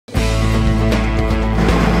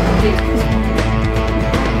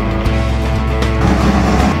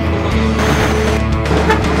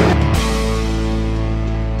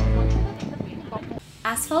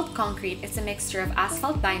concrete is a mixture of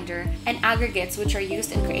asphalt binder and aggregates which are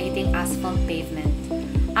used in creating asphalt pavement.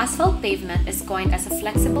 Asphalt pavement is coined as a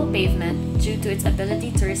flexible pavement due to its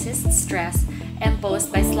ability to resist stress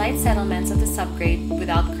imposed by slight settlements of the subgrade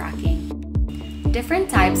without cracking.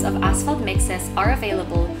 Different types of asphalt mixes are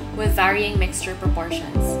available with varying mixture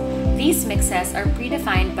proportions. These mixes are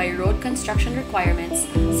predefined by road construction requirements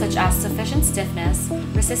such as sufficient stiffness,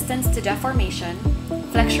 resistance to deformation,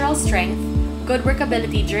 flexural strength, good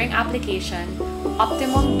workability during application,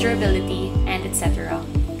 optimum durability, and etc.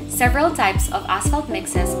 Several types of asphalt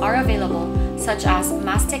mixes are available such as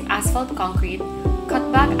mastic asphalt concrete,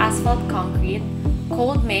 cutback asphalt concrete,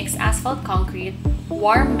 cold mix asphalt concrete,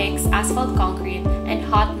 warm mix asphalt concrete, and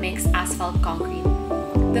hot mix asphalt concrete.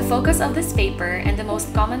 The focus of this paper and the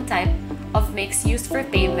most common type of mix used for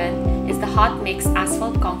pavement is the hot mix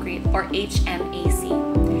asphalt concrete or HMAC.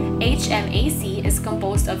 HMAC is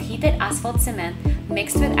composed of heated asphalt cement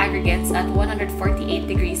mixed with aggregates at 148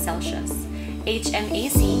 degrees Celsius.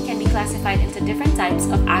 HMAC can be classified into different types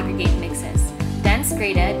of aggregate mixes: dense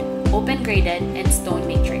graded, open graded, and stone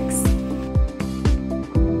matrix.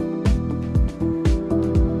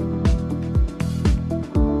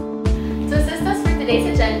 To assist us for today's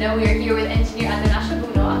agenda, we are here with Engineer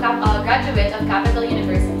Odiamar, a graduate of Campado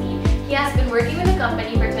University. He has been working with the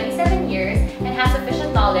company for 27 years and has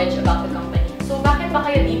sufficient knowledge about the company. So bakit ba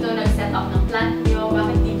kayo dito nag-set up ng plant nyo?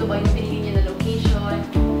 Bakit dito ba yung pinili nyo na location?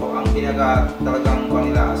 Ang pinaka talagang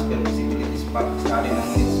kanila as per feasibility study ng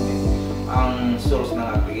management, ang source ng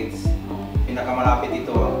aggregates. Pinakamalapit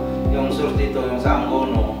dito, yung source dito, yung sa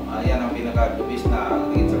Angono, yan ang pinaka-dubis na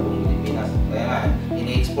aggregates sa buong Pilipinas. Kaya nga,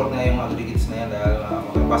 ini-export na yung aggregates na yan dahil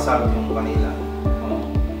magpasal yung kanila.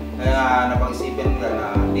 Kaya napag-isipan nila na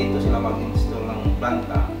dito sila mag-install ng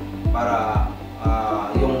planta para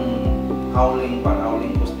yung howling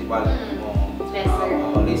festival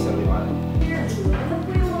o lesser rival. Ano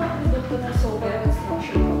po yung mga produkto ng Socor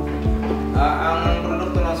Construction Corporation? Ang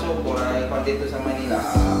produkto ng Socor ay dito sa Manila,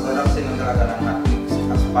 production ng talaga ng hot mix,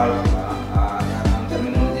 asphalt, ang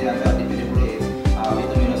terminology na sa DPWS,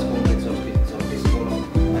 bituminous concrete surface column.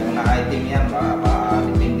 May mga item yan,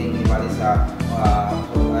 depending bali sa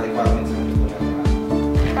requirements ng customer.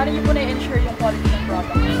 Paano niyo po na-ensure yung quality ng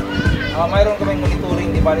products? Mayroon kaming monitoring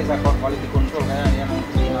di bali sa quality control, kaya yan ang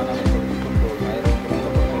kusina namin quality control. Mayroon kaming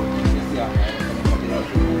laboratory siya, mayroon kaming material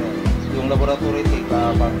engineer. Yung laboratory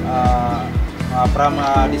from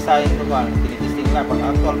design to tinitesting nila. Pag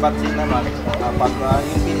actual batching naman, pag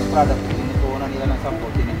yung finished product, tinutuunan nila ng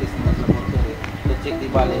sample, tinitesting ng laboratory to check di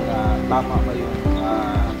bali na tama ba yung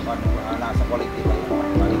nasa quality ba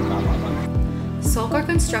yung tama ba. Socor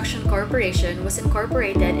Construction Corporation was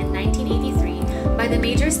incorporated in 1983 by the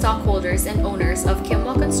major stockholders and owners of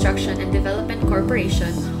Campado Construction and Development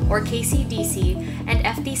Corporation or KCDC and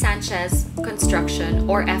FT Sanchez Construction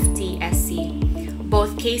or FTSC.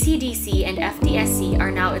 Both KCDC and FTSC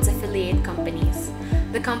are now its affiliate companies.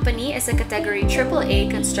 The company is a category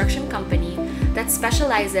AAA construction company that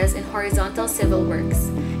specializes in horizontal civil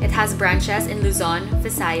works. It has branches in Luzon,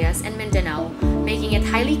 Visayas, and Mindanao, making it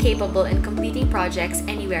highly capable in completing projects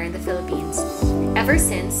anywhere in the Philippines. Ever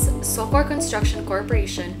since, Socor Construction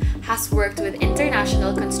Corporation has worked with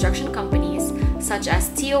international construction companies such as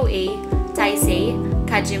TOA, Taisei,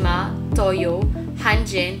 Kajima, Toyo,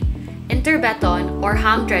 Hanjin, Interbeton or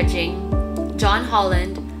Ham Dredging, John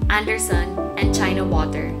Holland, Anderson, and China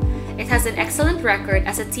Water. It has an excellent record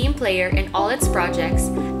as a team player in all its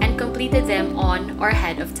projects and completed them on or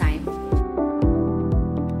ahead of time.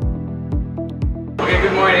 Okay,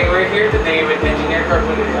 good morning. We're here today with Engineer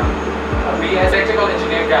Corporation. We as electrical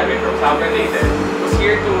engineering graduate from Salle University was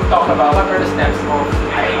here to talk about what are the steps of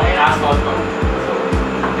asphalt concrete. So,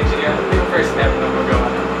 engineer, ano yung first step na paggawa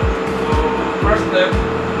natin? So, first step,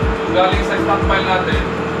 galing sa stockpile natin,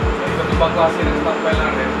 iba't ibang klase ng stockpile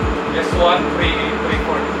natin, S1, 3,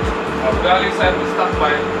 4. Galing sa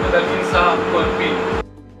stockpile, nadalhin sa cold pit.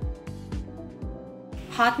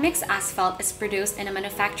 Hot mix asphalt is produced in a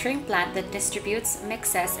manufacturing plant that distributes,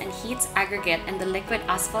 mixes, and heats aggregate and the liquid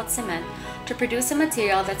asphalt cement to produce a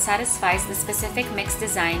material that satisfies the specific mix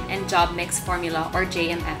design and job mix formula or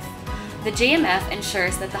JMF. The JMF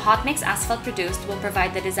ensures that the hot mix asphalt produced will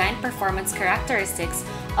provide the design performance characteristics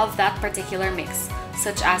of that particular mix,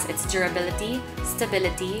 such as its durability,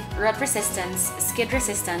 stability, rut resistance, skid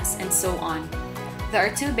resistance, and so on. There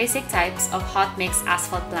are two basic types of hot mix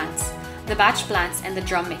asphalt plants: the batch plants and the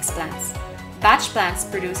drum mix plants. Batch plants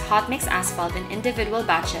produce hot mix asphalt in individual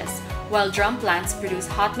batches, while drum plants produce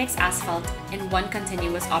hot mix asphalt in one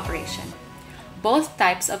continuous operation. Both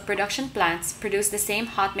types of production plants produce the same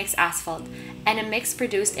hot mix asphalt, and a mix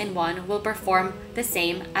produced in one will perform the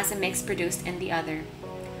same as a mix produced in the other.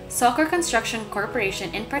 Socor Construction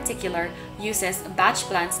Corporation in particular uses batch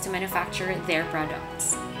plants to manufacture their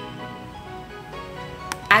products.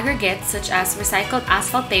 Aggregates such as recycled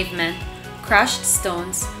asphalt pavement, crushed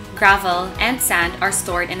stones, gravel, and sand are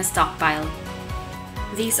stored in a stockpile.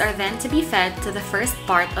 These are then to be fed to the first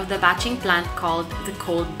part of the batching plant called the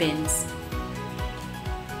cold bins.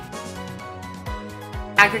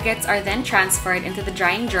 Aggregates are then transferred into the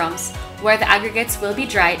drying drums, where the aggregates will be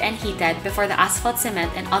dried and heated before the asphalt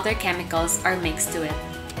cement and other chemicals are mixed to it.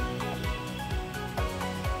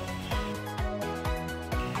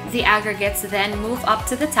 The aggregates then move up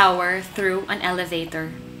to the tower through an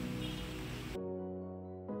elevator.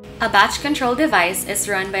 A batch control device is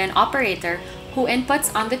run by an operator who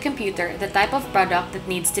inputs on the computer the type of product that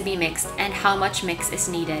needs to be mixed and how much mix is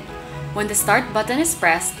needed. When the start button is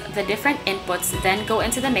pressed, the different inputs then go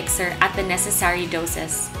into the mixer at the necessary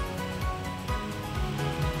doses.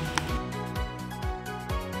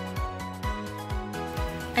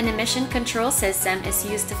 An emission control system is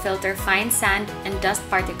used to filter fine sand and dust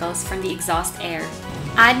particles from the exhaust air.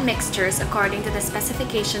 Add mixtures according to the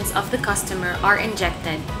specifications of the customer are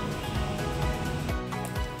injected.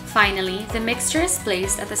 Finally, the mixture is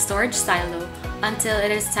placed at the storage silo until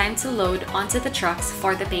it is time to load onto the trucks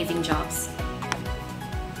for the paving jobs.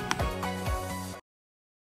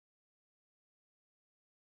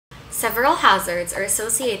 Several hazards are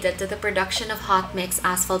associated to the production of hot mix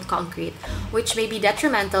asphalt concrete, which may be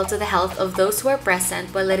detrimental to the health of those who are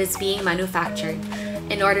present while it is being manufactured.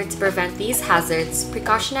 In order to prevent these hazards,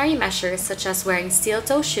 precautionary measures such as wearing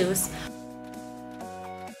steel-toe shoes,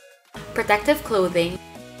 protective clothing,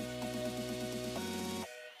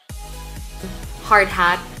 hard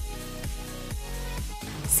hat,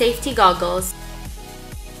 safety goggles,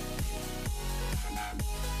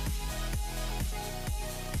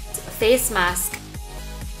 face mask,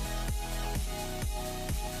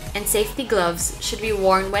 and safety gloves should be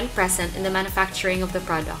worn when present in the manufacturing of the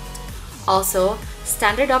product. Also,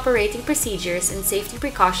 standard operating procedures and safety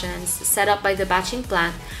precautions set up by the batching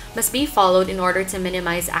plant must be followed in order to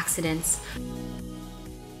minimize accidents.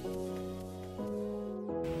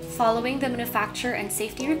 Following the manufacture and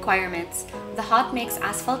safety requirements, the hot mix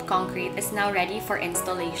asphalt concrete is now ready for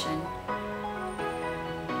installation.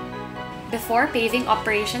 Before paving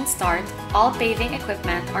operations start, all paving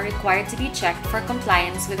equipment are required to be checked for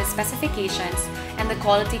compliance with the specifications and the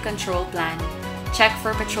quality control plan. Check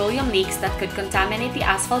for petroleum leaks that could contaminate the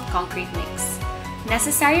asphalt concrete mix.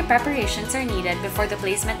 Necessary preparations are needed before the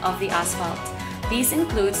placement of the asphalt. These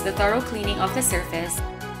includes the thorough cleaning of the surface,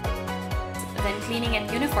 then cleaning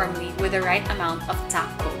it uniformly with the right amount of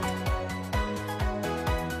tack coat.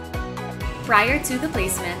 Prior to the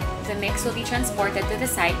placement, the mix will be transported to the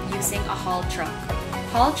site using a haul truck.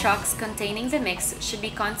 Haul trucks containing the mix should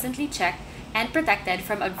be constantly checked and protected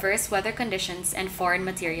from adverse weather conditions and foreign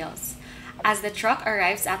materials. As the truck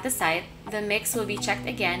arrives at the site, the mix will be checked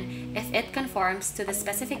again if it conforms to the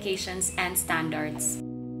specifications and standards.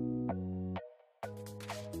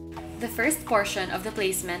 The first portion of the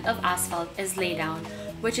placement of asphalt is laydown,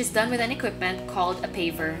 which is done with an equipment called a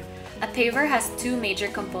paver. A paver has two major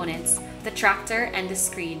components, the tractor and the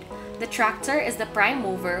screed. The tractor is the prime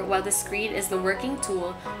mover, while the screed is the working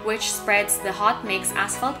tool which spreads the hot mix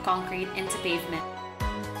asphalt concrete into pavement.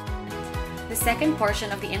 The second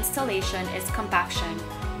portion of the installation is compaction,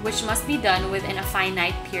 which must be done within a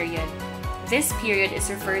finite period. This period is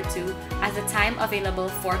referred to as the time available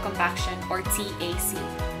for compaction, or TAC.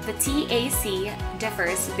 The TAC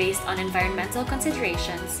differs based on environmental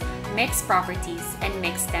considerations, mix properties, and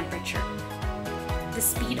mix temperature. The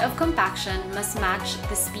speed of compaction must match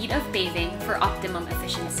the speed of paving for optimum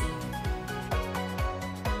efficiency.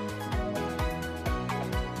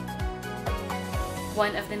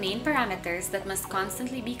 One of the main parameters that must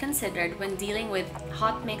constantly be considered when dealing with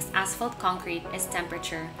hot mix asphalt concrete is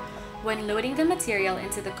temperature. When loading the material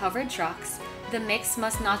into the covered trucks, the mix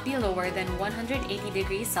must not be lower than 180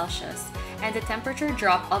 degrees Celsius, and the temperature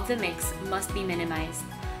drop of the mix must be minimized.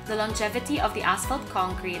 The longevity of the asphalt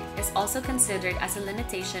concrete is also considered as a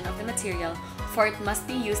limitation of the material, for it must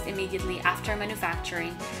be used immediately after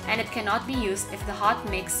manufacturing, and it cannot be used if the hot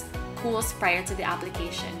mix cools prior to the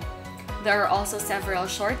application. There are also several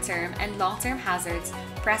short-term and long-term hazards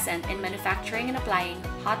present in manufacturing and applying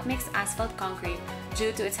hot mix asphalt concrete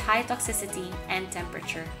due to its high toxicity and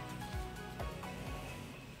temperature.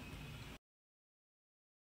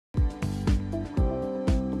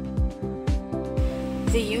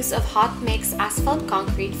 The use of hot mix asphalt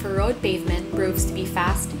concrete for road pavement proves to be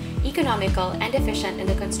fast, economical, and efficient in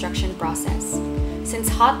the construction process. Since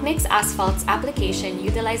hot mix asphalt's application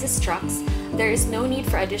utilizes trucks, there is no need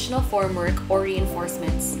for additional formwork or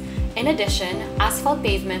reinforcements. In addition, asphalt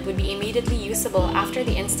pavement would be immediately usable after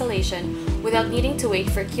the installation without needing to wait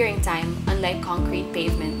for curing time, unlike concrete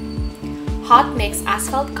pavement. Hot mix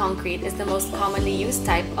asphalt concrete is the most commonly used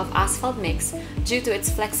type of asphalt mix due to its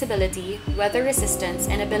flexibility, weather resistance,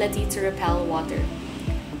 and ability to repel water.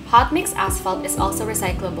 Hot mix asphalt is also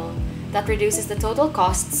recyclable. That reduces the total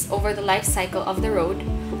costs over the life cycle of the road,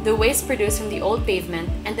 the waste produced from the old pavement,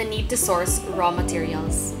 and the need to source raw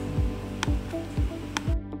materials.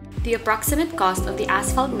 The approximate cost of the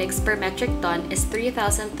asphalt mix per metric ton is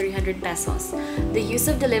 3,300 pesos. The use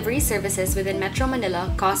of delivery services within Metro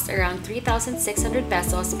Manila costs around 3,600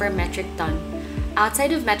 pesos per metric ton.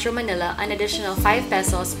 Outside of Metro Manila, an additional 5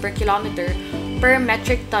 pesos per kilometer per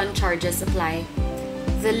metric ton charges apply.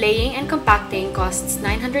 The laying and compacting costs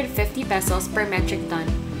 950 pesos per metric ton.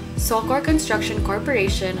 Socor Construction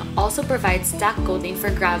Corporation also provides tack coating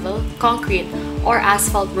for gravel, concrete, or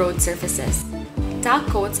asphalt road surfaces. Tack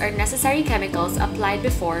coats are necessary chemicals applied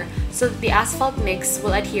before so that the asphalt mix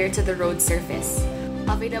will adhere to the road surface.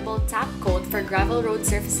 Available tack coat for gravel road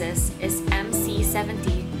surfaces is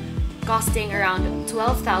MC70, costing around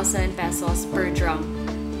 12,000 pesos per drum.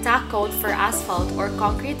 Tack coat for asphalt or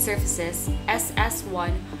concrete surfaces,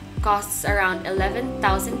 SS1, costs around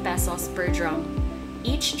 11,000 pesos per drum.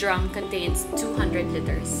 Each drum contains 200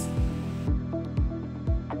 liters.